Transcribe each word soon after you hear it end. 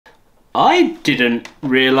I didn't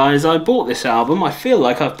realise I bought this album. I feel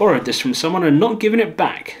like I've borrowed this from someone and not given it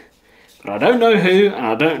back. But I don't know who and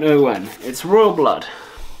I don't know when. It's Royal Blood.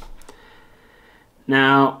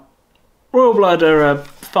 Now, Royal Blood are a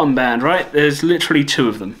fun band, right? There's literally two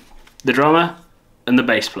of them. The drummer and the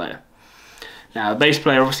bass player. Now, the bass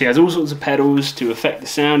player obviously has all sorts of pedals to affect the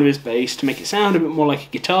sound of his bass, to make it sound a bit more like a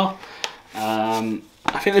guitar.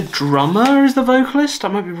 I think the drummer is the vocalist. I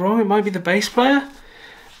might be wrong, it might be the bass player.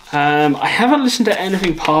 I haven't listened to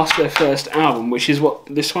anything past their first album, which is what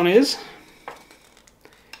this one is.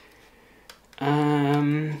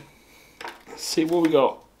 Let's see what we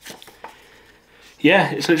got.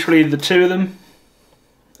 Yeah, it's literally the two of them.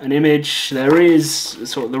 An image. There is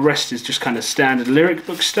sort of the rest is just kind of standard lyric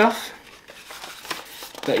book stuff.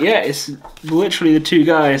 But yeah, it's literally the two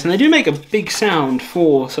guys, and they do make a big sound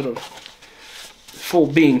for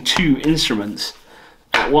being two instruments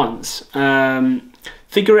at once.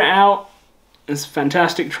 Figure It Out is a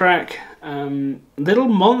fantastic track. Little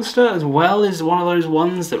Monster as well is one of those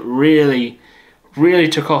ones that really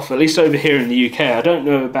took off, at least over here in the UK. I don't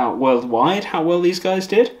know about worldwide how well these guys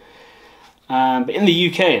did. But in the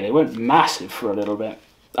UK they went massive for a little bit.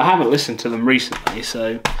 I haven't listened to them recently,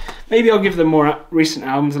 so maybe I'll give them more recent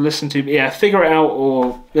albums to listen to. But yeah, Figure It Out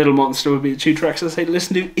or Little Monster would be the two tracks I'd say to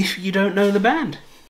listen to if you don't know the band.